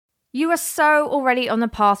You are so already on the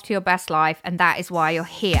path to your best life, and that is why you're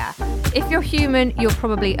here. If you're human, you're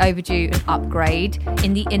probably overdue an upgrade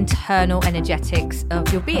in the internal energetics of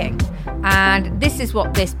your being. And this is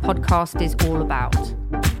what this podcast is all about.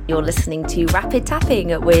 You're listening to Rapid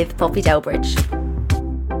Tapping with Poppy Delbridge.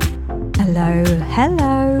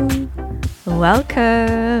 Hello.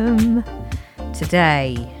 Welcome.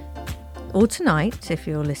 Today, or tonight, if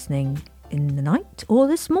you're listening in the night, or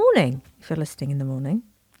this morning, if you're listening in the morning,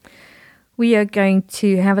 we are going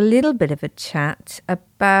to have a little bit of a chat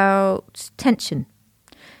about tension.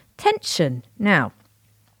 Tension. Now,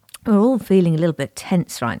 we're all feeling a little bit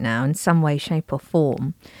tense right now in some way, shape or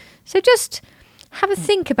form. So just have a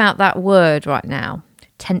think about that word right now,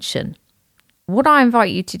 tension. What I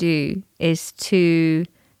invite you to do is to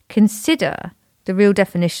consider the real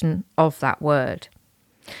definition of that word.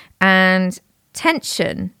 And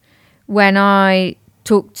tension, when I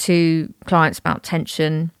talk to clients about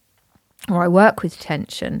tension, or I work with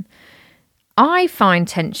tension, I find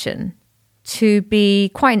tension to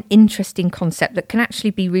be quite an interesting concept that can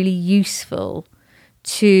actually be really useful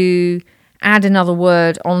to add another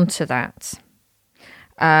word onto that.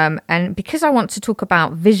 And because I want to talk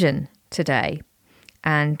about vision today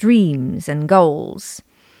and dreams and goals,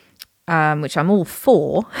 which I'm all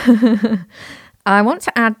for, I want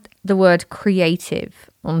to add the word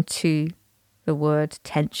creative onto the word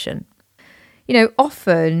tension. You know,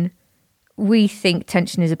 often we think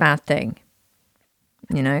tension is a bad thing.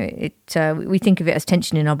 You know, we think of it as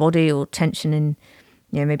tension in our body or tension in,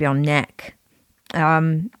 maybe our neck.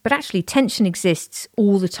 But actually, tension exists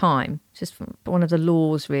all the time. It's just one of the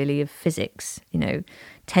laws, really, of physics.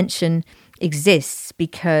 Tension exists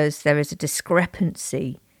because there is a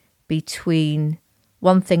discrepancy between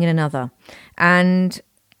one thing and another. And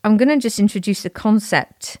I'm going to just introduce the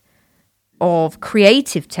concept of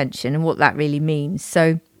creative tension and what that really means.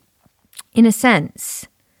 So, in a sense,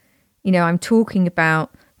 I'm talking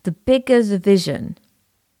about the bigger the vision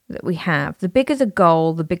that we have, the bigger the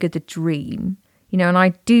goal, the bigger the dream, and I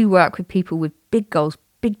do work with people with big goals,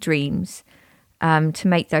 big dreams, to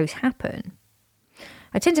make those happen.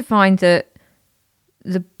 I tend to find that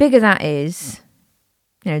the bigger that is,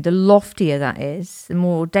 the loftier that is, the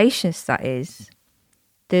more audacious that is,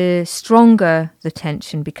 the stronger the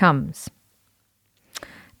tension becomes.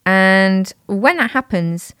 And when that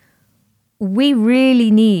happens, we really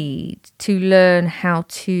need to learn how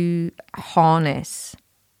to harness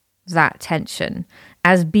that tension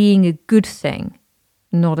as being a good thing,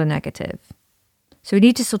 not a negative. So we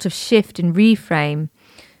need to sort of shift and reframe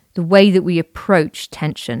the way that we approach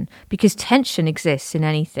tension, because tension exists in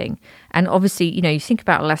anything. And obviously, you think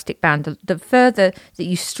about elastic band, the further that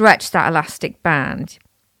you stretch that elastic band,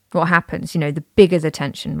 what happens? The bigger the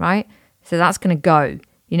tension, right? So that's going to go,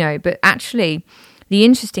 but actually, the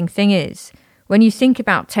interesting thing is, when you think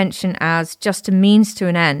about tension as just a means to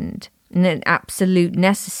an end and an absolute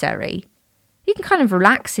necessary, you can kind of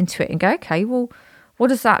relax into it and go, okay, well, what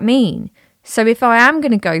does that mean? So if I am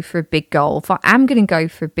going to go for a big goal, if I am going to go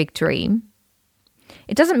for a big dream,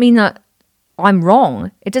 it doesn't mean that I'm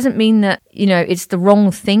wrong. It doesn't mean that, it's the wrong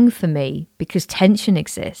thing for me because tension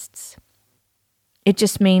exists. It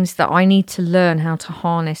just means that I need to learn how to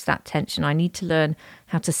harness that tension. I need to learn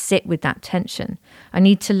how to sit with that tension. I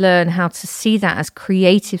need to learn how to see that as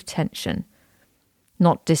creative tension,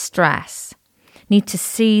 not distress. I need to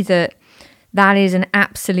see that that is an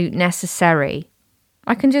absolute necessary.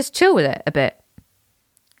 I can just chill with it a bit.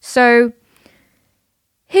 So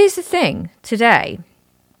here's the thing today.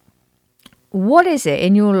 What is it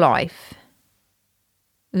in your life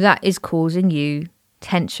that is causing you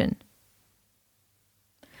tension?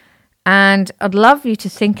 And I'd love you to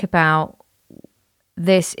think about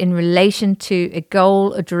this in relation to a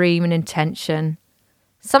goal, a dream, an intention,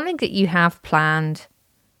 something that you have planned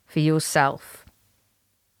for yourself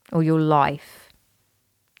or your life,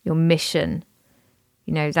 your mission,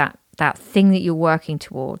 that thing that you're working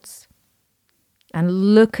towards.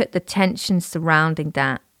 And look at the tension surrounding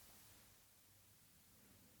that.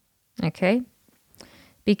 Okay?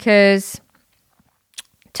 Because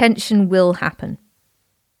tension will happen.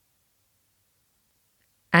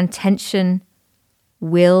 And tension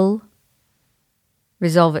will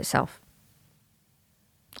resolve itself.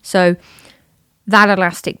 So that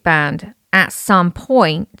elastic band at some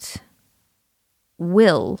point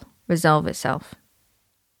will resolve itself.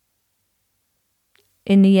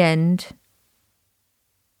 In the end,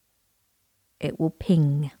 it will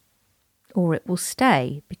ping or it will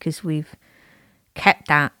stay because we've kept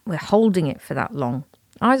that, we're holding it for that long.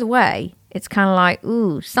 Either way, it's kind of like,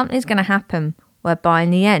 something's going to happen whereby in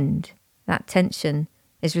the end, that tension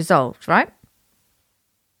is resolved, right?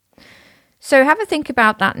 So have a think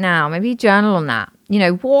about that now. Maybe journal on that.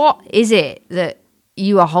 What is it that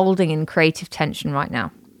you are holding in creative tension right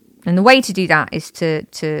now? And the way to do that is to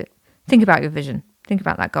think about your vision. Think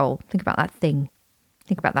about that goal. Think about that thing.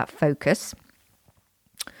 Think about that focus.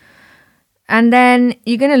 And then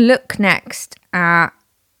you're going to look next at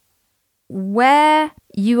where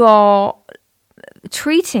you are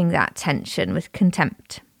treating that tension with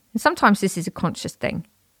contempt. And sometimes this is a conscious thing.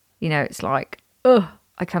 It's like, ugh,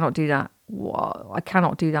 I cannot do that. Whoa, I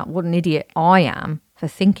cannot do that. What an idiot I am for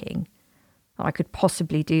thinking that I could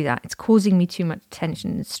possibly do that. It's causing me too much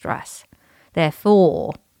tension and stress.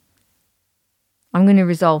 Therefore, I'm going to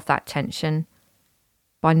resolve that tension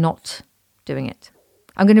by not doing it.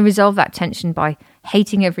 I'm going to resolve that tension by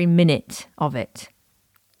hating every minute of it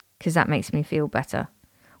because that makes me feel better.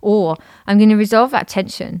 Or I'm going to resolve that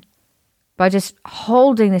tension by just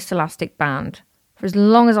holding this elastic band for as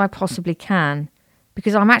long as I possibly can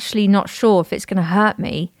because I'm actually not sure if it's going to hurt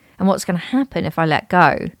me and what's going to happen if I let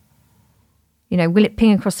go. Will it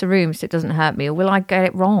ping across the room so it doesn't hurt me, or will I get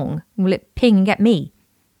it wrong? Will it ping and get me?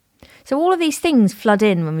 So all of these things flood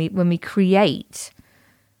in when we create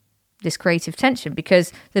this creative tension,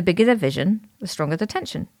 because the bigger the vision, the stronger the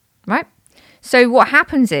tension, right? So what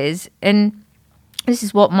happens is, and this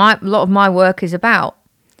is what a lot of my work is about,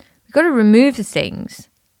 we've got to remove the things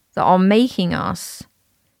that are making us,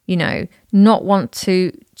 not want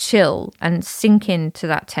to chill and sink into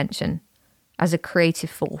that tension as a creative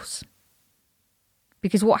force.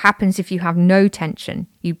 Because what happens if you have no tension?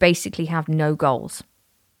 You basically have no goals.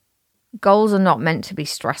 Goals are not meant to be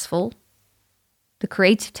stressful. The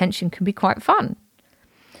creative tension can be quite fun.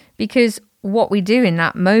 Because what we do in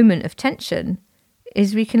that moment of tension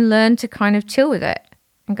is we can learn to kind of chill with it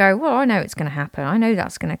and go, well, I know it's going to happen. I know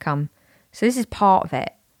that's going to come. So this is part of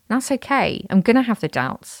it. That's okay. I'm going to have the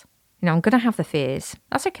doubts. I'm going to have the fears.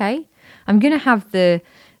 That's okay. I'm going to have the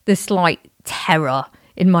slight terror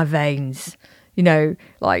in my veins. I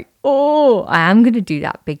am going to do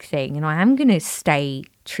that big thing, and I am going to stay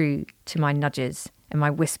true to my nudges and my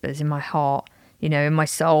whispers in my heart, in my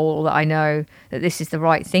soul, that I know that this is the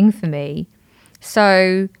right thing for me.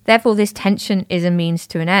 So therefore, this tension is a means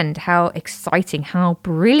to an end. How exciting, how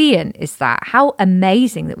brilliant is that? How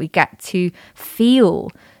amazing that we get to feel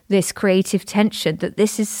this creative tension, that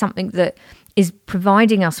this is something that is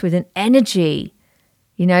providing us with an energy.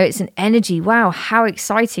 It's an energy. Wow, how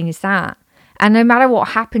exciting is that? And no matter what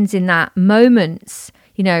happens in that moments,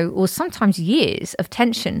 or sometimes years of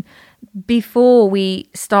tension before we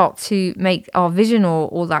start to make our vision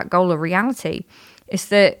or that goal a reality, is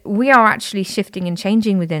that we are actually shifting and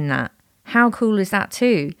changing within that. How cool is that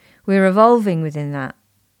too? We're evolving within that.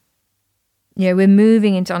 We're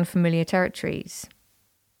moving into unfamiliar territories.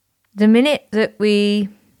 The minute that we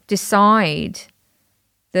decide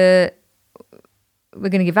that we're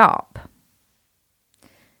going to give up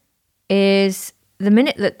is the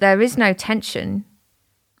minute that there is no tension.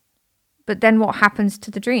 But then what happens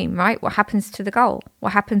to the dream, right? What happens to the goal?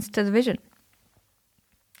 What happens to the vision?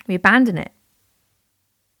 We abandon it.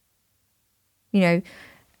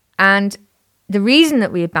 And the reason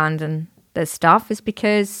that we abandon this stuff is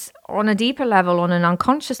because on a deeper level, on an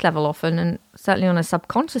unconscious level often, and certainly on a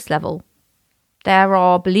subconscious level, there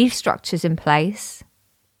are belief structures in place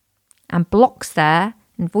and blocks there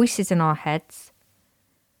and voices in our heads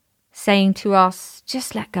saying to us,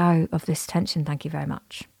 just let go of this tension, thank you very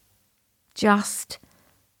much. Just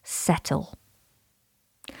settle.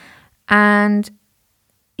 And,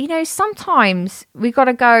 sometimes we got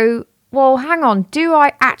to go, well, hang on, do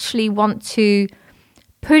I actually want to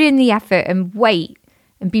put in the effort and wait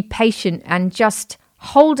and be patient and just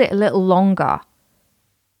hold it a little longer?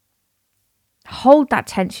 Hold that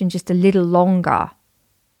tension just a little longer.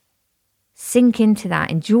 Sink into that,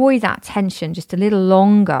 enjoy that tension just a little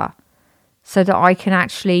longer so that I can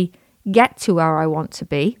actually get to where I want to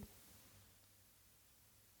be.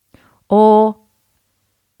 Or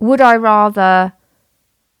would I rather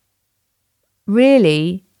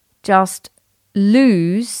really just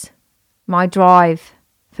lose my drive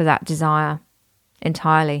for that desire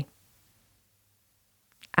entirely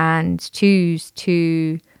and choose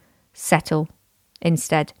to settle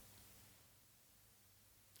instead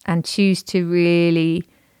and choose to really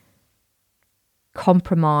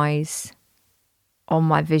compromise on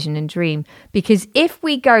my vision and dream? Because if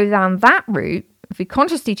we go down that route, if we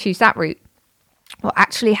consciously choose that route, what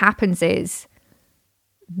actually happens is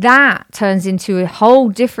that turns into a whole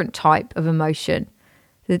different type of emotion.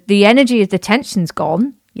 The energy of the tension's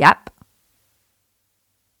gone, yep.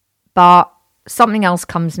 But something else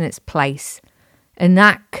comes in its place. And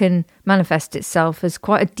that can manifest itself as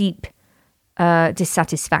quite a deep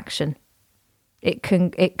dissatisfaction. It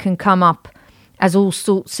can come up as all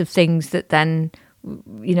sorts of things that then,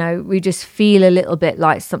 we just feel a little bit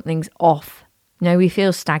like something's off. We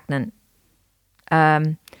feel stagnant.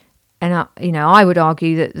 And I would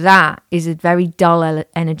argue that is a very dull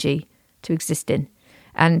energy to exist in.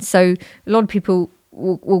 And so a lot of people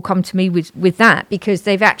will come to me with that because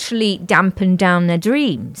they've actually dampened down their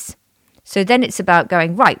dreams. So then it's about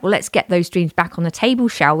going, right, well, let's get those dreams back on the table,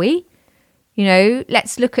 shall we?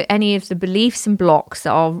 Let's look at any of the beliefs and blocks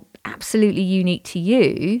that are absolutely unique to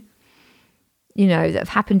you, that have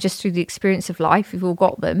happened just through the experience of life. We've all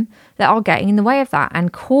got them that are getting in the way of that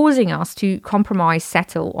and causing us to compromise,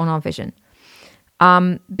 settle on our vision.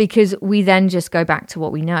 Because we then just go back to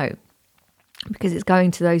what we know. Because it's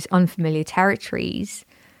going to those unfamiliar territories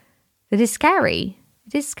that is scary.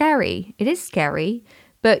 It is scary. It is scary.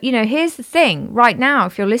 But, here's the thing. Right now,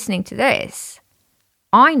 if you're listening to this,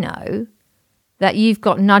 I know that you've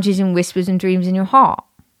got nudges and whispers and dreams in your heart.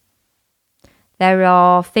 There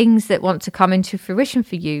are things that want to come into fruition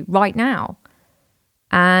for you right now.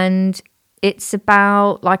 And it's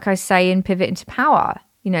about, like I say in Pivot into Power,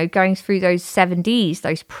 going through those 7 Ds,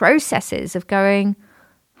 those processes of going,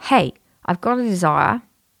 hey, I've got a desire.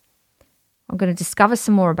 I'm going to discover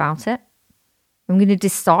some more about it. I'm going to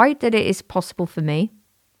decide that it is possible for me.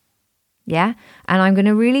 Yeah. And I'm going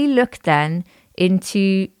to really look then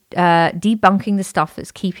into debunking the stuff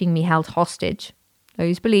that's keeping me held hostage.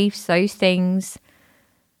 Those beliefs, those things,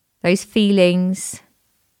 those feelings,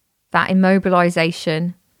 that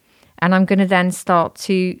immobilization. And I'm going to then start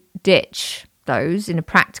to ditch those in a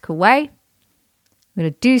practical way. I'm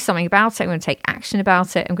going to do something about it. I'm going to take action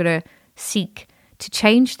about it. I'm going to seek to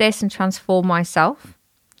change this and transform myself.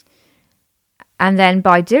 And then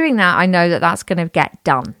by doing that, I know that that's going to get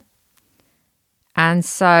done. And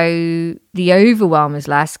so the overwhelm is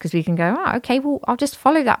less because we can go, okay, well, I'll just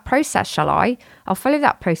follow that process, shall I? I'll follow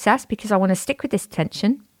that process because I want to stick with this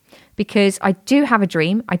tension, because I do have a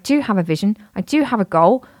dream, I do have a vision, I do have a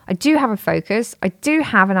goal, I do have a focus, I do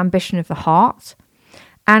have an ambition of the heart.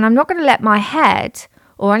 And I'm not going to let my head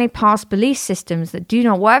or any past belief systems that do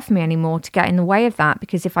not work for me anymore to get in the way of that,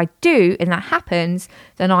 because if I do and that happens,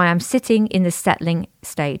 then I am sitting in the settling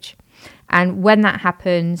stage. And when that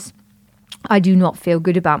happens, I do not feel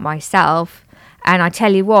good about myself. And I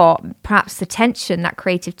tell you what, perhaps the tension, that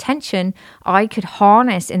creative tension, I could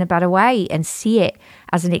harness in a better way and see it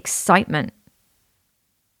as an excitement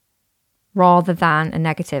rather than a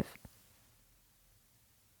negative.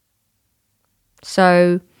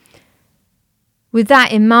 So with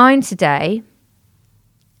that in mind today,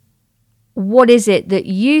 what is it that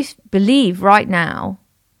you believe right now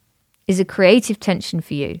is a creative tension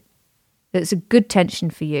for you, that's a good tension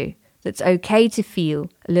for you, that's okay to feel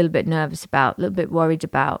a little bit nervous about, a little bit worried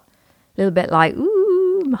about, a little bit like,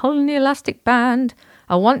 ooh, I'm holding the elastic band.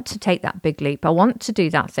 I want to take that big leap. I want to do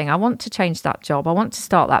that thing. I want to change that job. I want to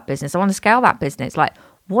start that business. I want to scale that business. Like,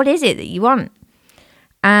 what is it that you want?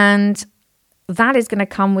 And that is going to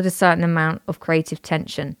come with a certain amount of creative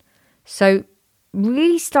tension. So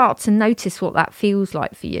really start to notice what that feels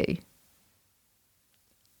like for you.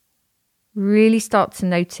 Really start to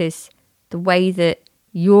notice the way that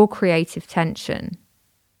your creative tension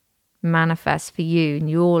manifests for you in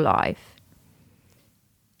your life.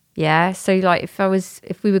 Yeah, so like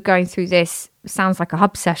if we were going through this, sounds like a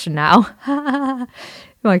hub session now,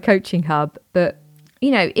 my coaching hub. But,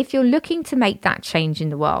 if you're looking to make that change in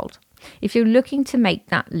the world, if you're looking to make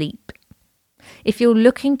that leap, if you're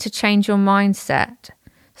looking to change your mindset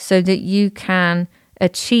so that you can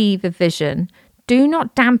achieve a vision, do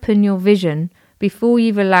not dampen your vision before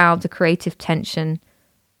you've allowed the creative tension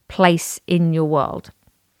place in your world.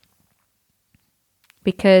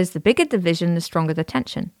 Because the bigger the vision, the stronger the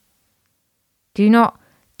tension. Do not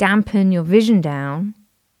dampen your vision down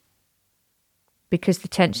because the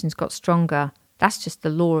tension's got stronger. That's just the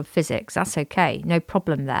law of physics. That's okay. No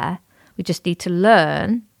problem there. We just need to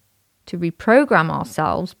learn to reprogram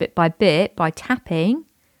ourselves bit, by tapping,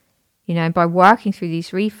 by working through these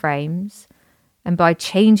reframes and by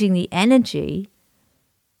changing the energy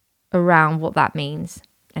around what that means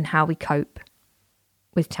and how we cope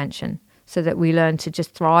with tension, so that we learn to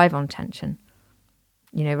just thrive on tension,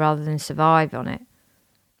 rather than survive on it.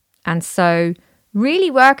 And so really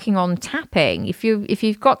working on tapping, if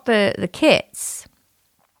you've got the kits,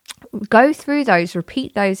 go through those,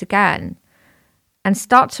 repeat those again, and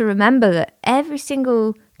start to remember that every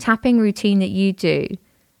single tapping routine that you do,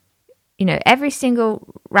 every single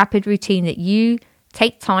rapid routine that you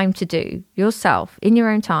take time to do yourself in your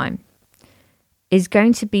own time is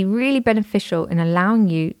going to be really beneficial in allowing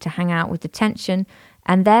you to hang out with the tension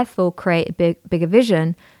and therefore create a bigger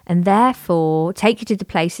vision and therefore take you to the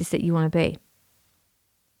places that you want to be.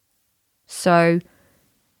 So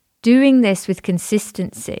doing this with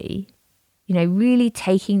consistency, really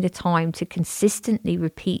taking the time to consistently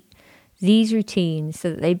repeat these routines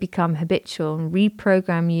so that they become habitual and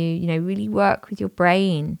reprogram you, really work with your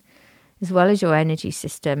brain as well as your energy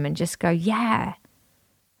system and just go, yeah,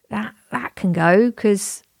 that can go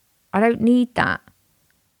because I don't need that.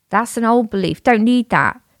 That's an old belief. Don't need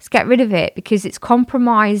that. Let's get rid of it because it's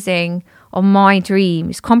compromising on my dream.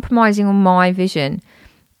 It's compromising on my vision.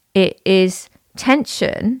 It is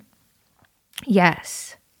tension,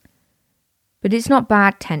 yes, but it's not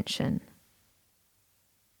bad tension.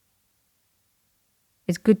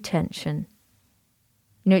 It's good tension.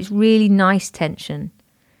 It's really nice tension.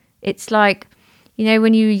 It's like,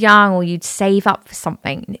 when you were young or you'd save up for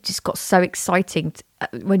something and it just got so exciting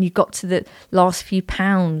when you got to the last few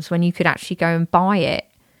pounds when you could actually go and buy it.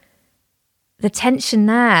 The tension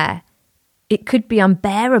there, it could be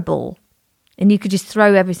unbearable. And you could just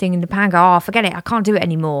throw everything in the pan and go, forget it, I can't do it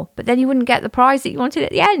anymore. But then you wouldn't get the prize that you wanted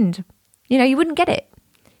at the end. You wouldn't get it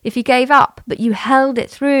if you gave up. But you held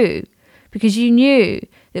it through because you knew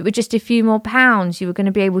that with just a few more pounds, you were going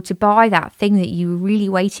to be able to buy that thing that you were really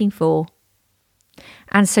waiting for.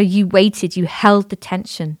 And so you waited, you held the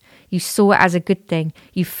tension. You saw it as a good thing.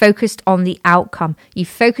 You focused on the outcome. You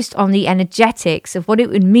focused on the energetics of what it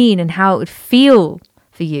would mean and how it would feel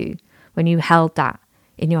for you when you held that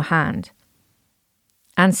in your hand.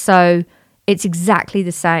 And so it's exactly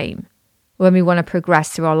the same when we want to progress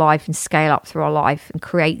through our life and scale up through our life and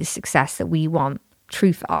create the success that we want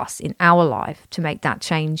true for us in our life to make that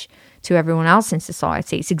change to everyone else in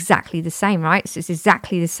society. It's exactly the same, right? So it's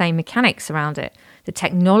exactly the same mechanics around it. The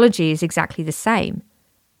technology is exactly the same.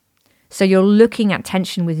 So you're looking at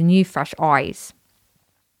tension with new, fresh eyes.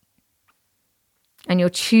 And you're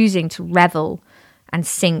choosing to revel and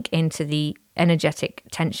sink into the energetic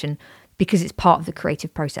tension because it's part of the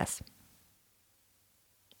creative process.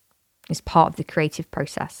 It's part of the creative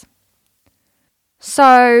process.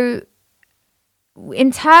 So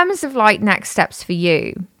in terms of next steps for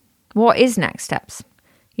you, what is next steps?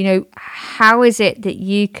 How is it that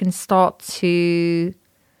you can start to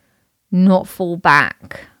not fall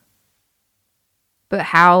back? But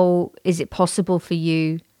how is it possible for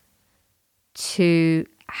you to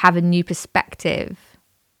have a new perspective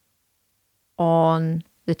on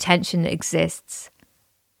the tension that exists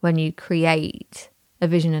when you create a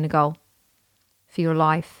vision and a goal for your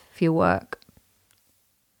life, for your work?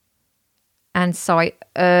 And so I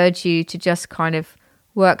urge you to just kind of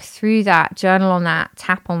work through that, journal on that,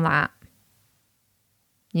 tap on that.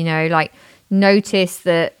 Notice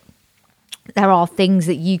that there are things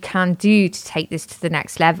that you can do to take this to the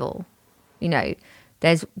next level.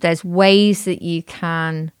 There's ways that you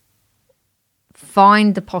can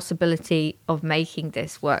find the possibility of making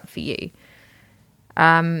this work for you.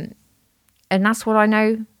 And that's what I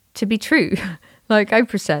know to be true. Like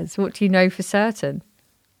Oprah says, what do you know for certain?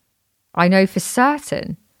 I know for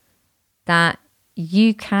certain that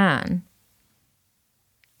you can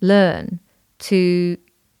learn to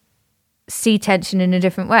see tension in a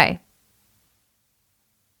different way.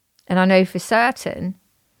 And I know for certain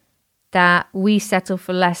that we settle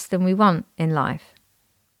for less than we want in life.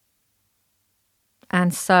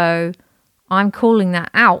 And so I'm calling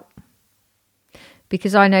that out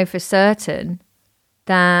because I know for certain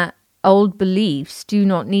that old beliefs do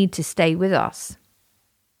not need to stay with us.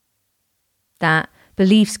 That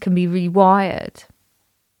beliefs can be rewired.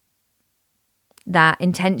 That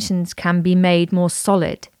intentions can be made more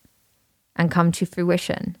solid and come to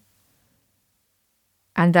fruition.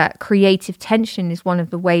 And that creative tension is one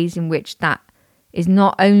of the ways in which that is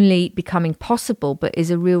not only becoming possible, but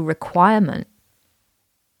is a real requirement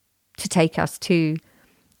to take us to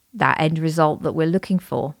that end result that we're looking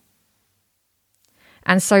for.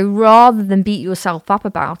 And so rather than beat yourself up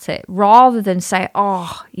about it, rather than say,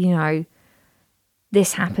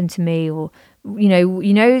 this happened to me, or,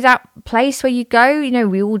 that place where you go,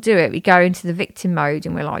 we all do it. We go into the victim mode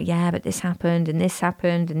and we're like, yeah, but this happened and this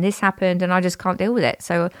happened and this happened and I just can't deal with it.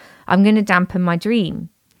 So I'm going to dampen my dream.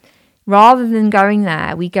 Rather than going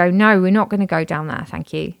there, we go, no, we're not going to go down there.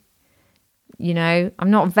 Thank you.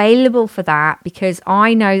 I'm not available for that because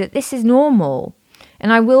I know that this is normal.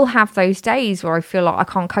 And I will have those days where I feel like I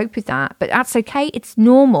can't cope with that. But that's okay. It's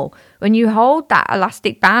normal. When you hold that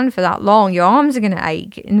elastic band for that long, your arms are going to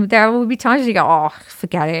ache. And there will be times you go,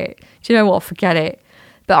 forget it. Do you know what? Forget it.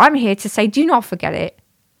 But I'm here to say, do not forget it.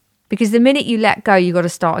 Because the minute you let go, you've got to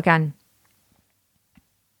start again.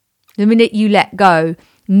 The minute you let go,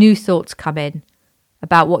 new thoughts come in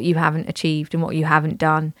about what you haven't achieved and what you haven't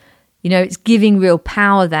done. It's giving real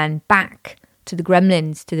power then back to the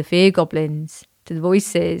gremlins, to the fear goblins, to the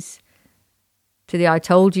voices, to the I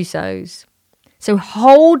told you so's. So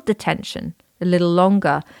hold the tension a little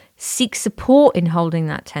longer. Seek support in holding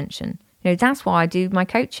that tension. That's why I do my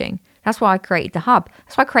coaching. That's why I created the hub.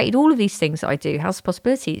 That's why I created all of these things that I do, House of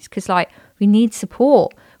Possibilities, because we need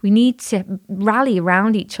support. We need to rally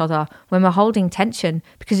around each other when we're holding tension,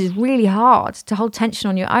 because it's really hard to hold tension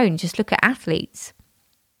on your own. Just look at athletes.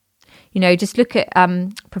 Just look at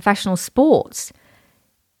professional sports.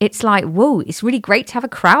 It's like, whoa, it's really great to have a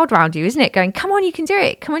crowd around you, isn't it? Going, come on, you can do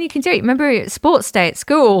it. Come on, you can do it. Remember at sports day at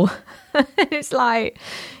school? It's like,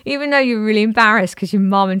 even though you're really embarrassed because your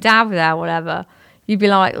mum and dad were there or whatever, you'd be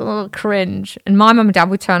like, oh, cringe. And my mum and dad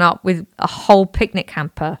would turn up with a whole picnic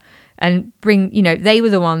hamper and bring, they were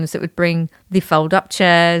the ones that would bring the fold-up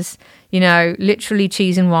chairs, literally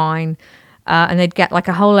cheese and wine. And they'd get like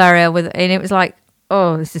a whole area and it was like,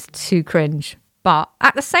 oh, this is too cringe. But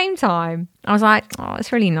at the same time, I was like, oh,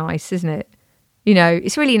 it's really nice, isn't it?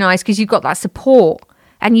 It's really nice because you've got that support.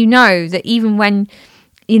 And that even when,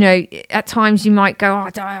 at times you might go, oh,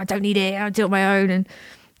 I don't need it, I'll do it on my own. And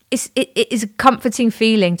it is a comforting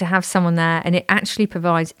feeling to have someone there. And it actually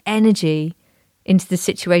provides energy into the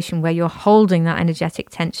situation where you're holding that energetic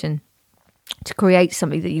tension to create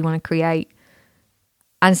something that you want to create.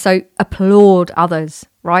 And so applaud others,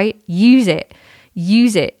 right? Use it.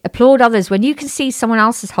 Applaud others. When you can see someone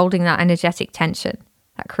else is holding that energetic tension,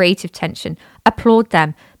 that creative tension, applaud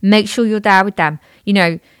them. Make sure you're there with them.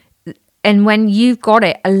 And when you've got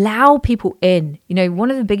it, allow people in.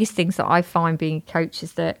 One of the biggest things that I find being a coach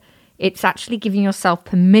is that it's actually giving yourself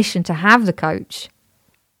permission to have the coach.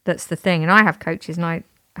 That's the thing. And I have coaches, and I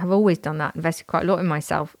have always done that, invested quite a lot in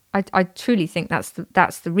myself. I truly think that's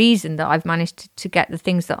the reason that I've managed to get the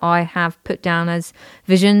things that I have put down as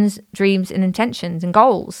visions, dreams, and intentions and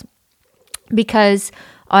goals, because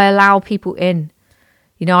I allow people in.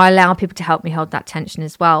 I allow people to help me hold that tension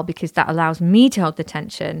as well, because that allows me to hold the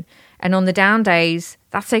tension. And on the down days,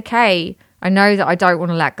 that's okay. I know that I don't want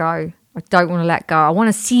to let go. I want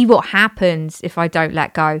to see what happens if I don't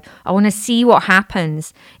let go. I want to see what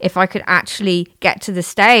happens if I could actually get to the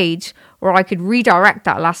stage where I could redirect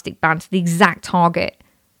that elastic band to the exact target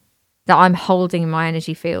that I'm holding in my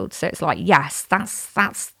energy field. So it's like, yes,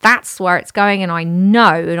 that's where it's going. And I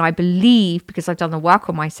know, and I believe, because I've done the work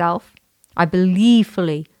on myself, I believe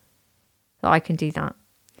fully that I can do that.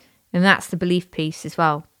 And that's the belief piece as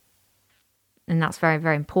well. And that's very,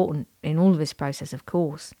 very important in all of this process, of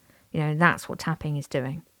course. That's what tapping is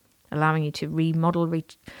doing. Allowing you to remodel,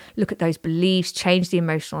 look at those beliefs, change the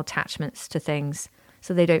emotional attachments to things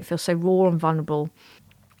so they don't feel so raw and vulnerable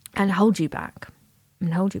and hold you back.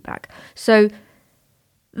 So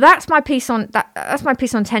that's my piece on that's my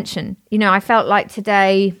piece on tension. I felt like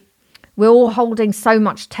today we're all holding so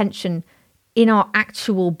much tension in our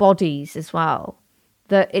actual bodies as well,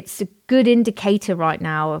 that it's a good indicator right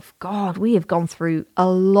now of, God, we have gone through a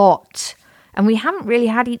lot. And we haven't really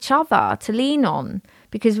had each other to lean on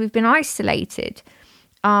because we've been isolated.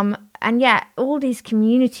 And yet all these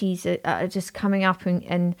communities are just coming up,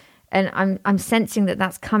 and I'm sensing that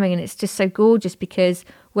that's coming. And it's just so gorgeous, because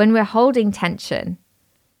when we're holding tension,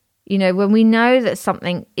 when we know that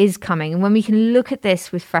something is coming, and when we can look at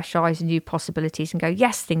this with fresh eyes and new possibilities and go,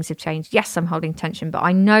 yes, things have changed. Yes, I'm holding tension, but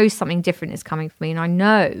I know something different is coming for me. And I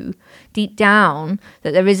know deep down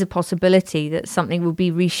that there is a possibility that something will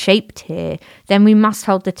be reshaped here. Then we must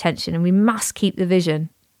hold the tension, and we must keep the vision.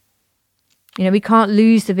 We can't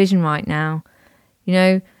lose the vision right now.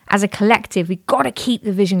 As a collective, we've got to keep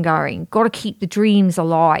the vision going, got to keep the dreams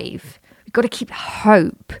alive. We've got to keep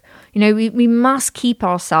hope. We must keep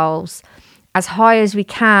ourselves as high as we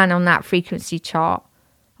can on that frequency chart,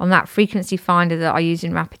 on that frequency finder that I use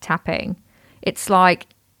in rapid tapping. It's like,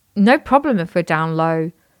 no problem if we're down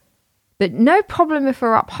low, but no problem if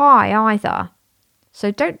we're up high either.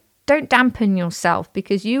 So don't dampen yourself,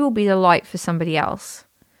 because you will be the light for somebody else.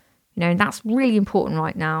 And that's really important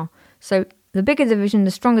right now. So the bigger the vision,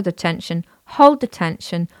 the stronger the tension. Hold the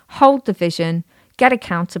tension, hold the vision, get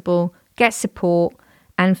accountable, get support,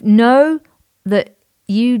 and know that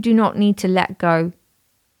you do not need to let go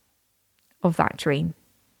of that dream.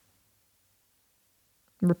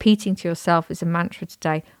 Repeating to yourself as a mantra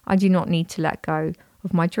today, I do not need to let go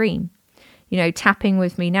of my dream. Tapping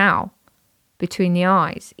with me now between the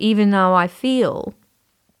eyes, even though I feel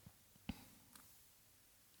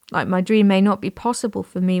like my dream may not be possible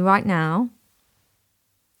for me right now.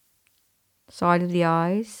 Side of the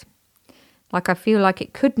eyes. Like I feel like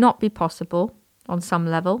it could not be possible on some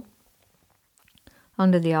level.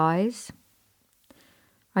 Under the eyes.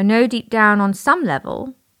 I know deep down on some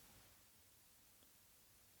level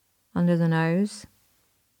under the nose.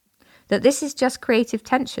 That this is just creative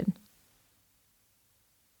tension.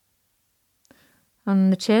 On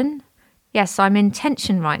the chin, yes, I'm in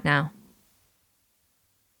tension right now.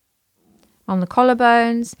 On the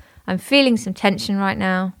collarbones, I'm feeling some tension right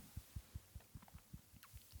now.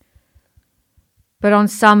 But on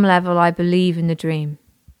some level, I believe in the dream.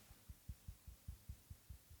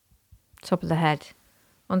 Top of the head.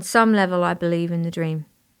 On some level, I believe in the dream.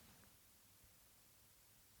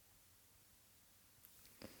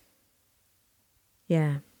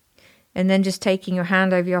 Yeah. And then just taking your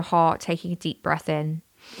hand over your heart, taking a deep breath in.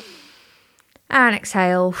 And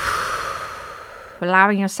exhale.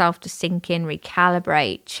 Allowing yourself to sink in,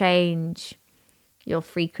 recalibrate, change your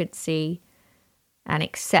frequency and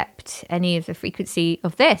accept any of the frequency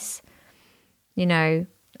of this,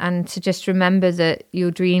 and to just remember that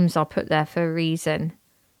your dreams are put there for a reason.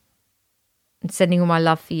 And sending all my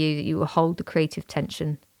love for you, that you will hold the creative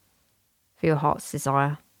tension for your heart's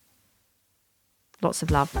desire. Lots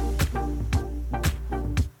of love.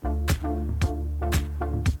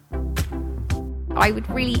 I would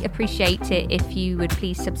really appreciate it if you would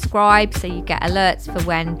please subscribe so you get alerts for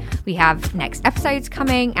when we have next episodes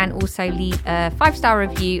coming, and also leave a 5-star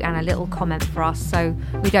review and a little comment for us so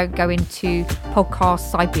we don't go into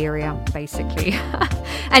podcast Siberia, basically.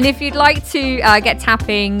 And if you'd like to get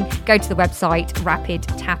tapping, go to the website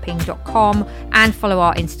rapidtapping.com and follow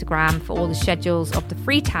our Instagram for all the schedules of the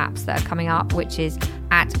free taps that are coming up, which is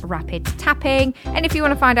at Rapid Tapping. And if you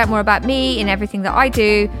want to find out more about me and everything that I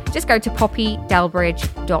do, just go to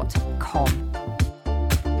poppydelbridge.com.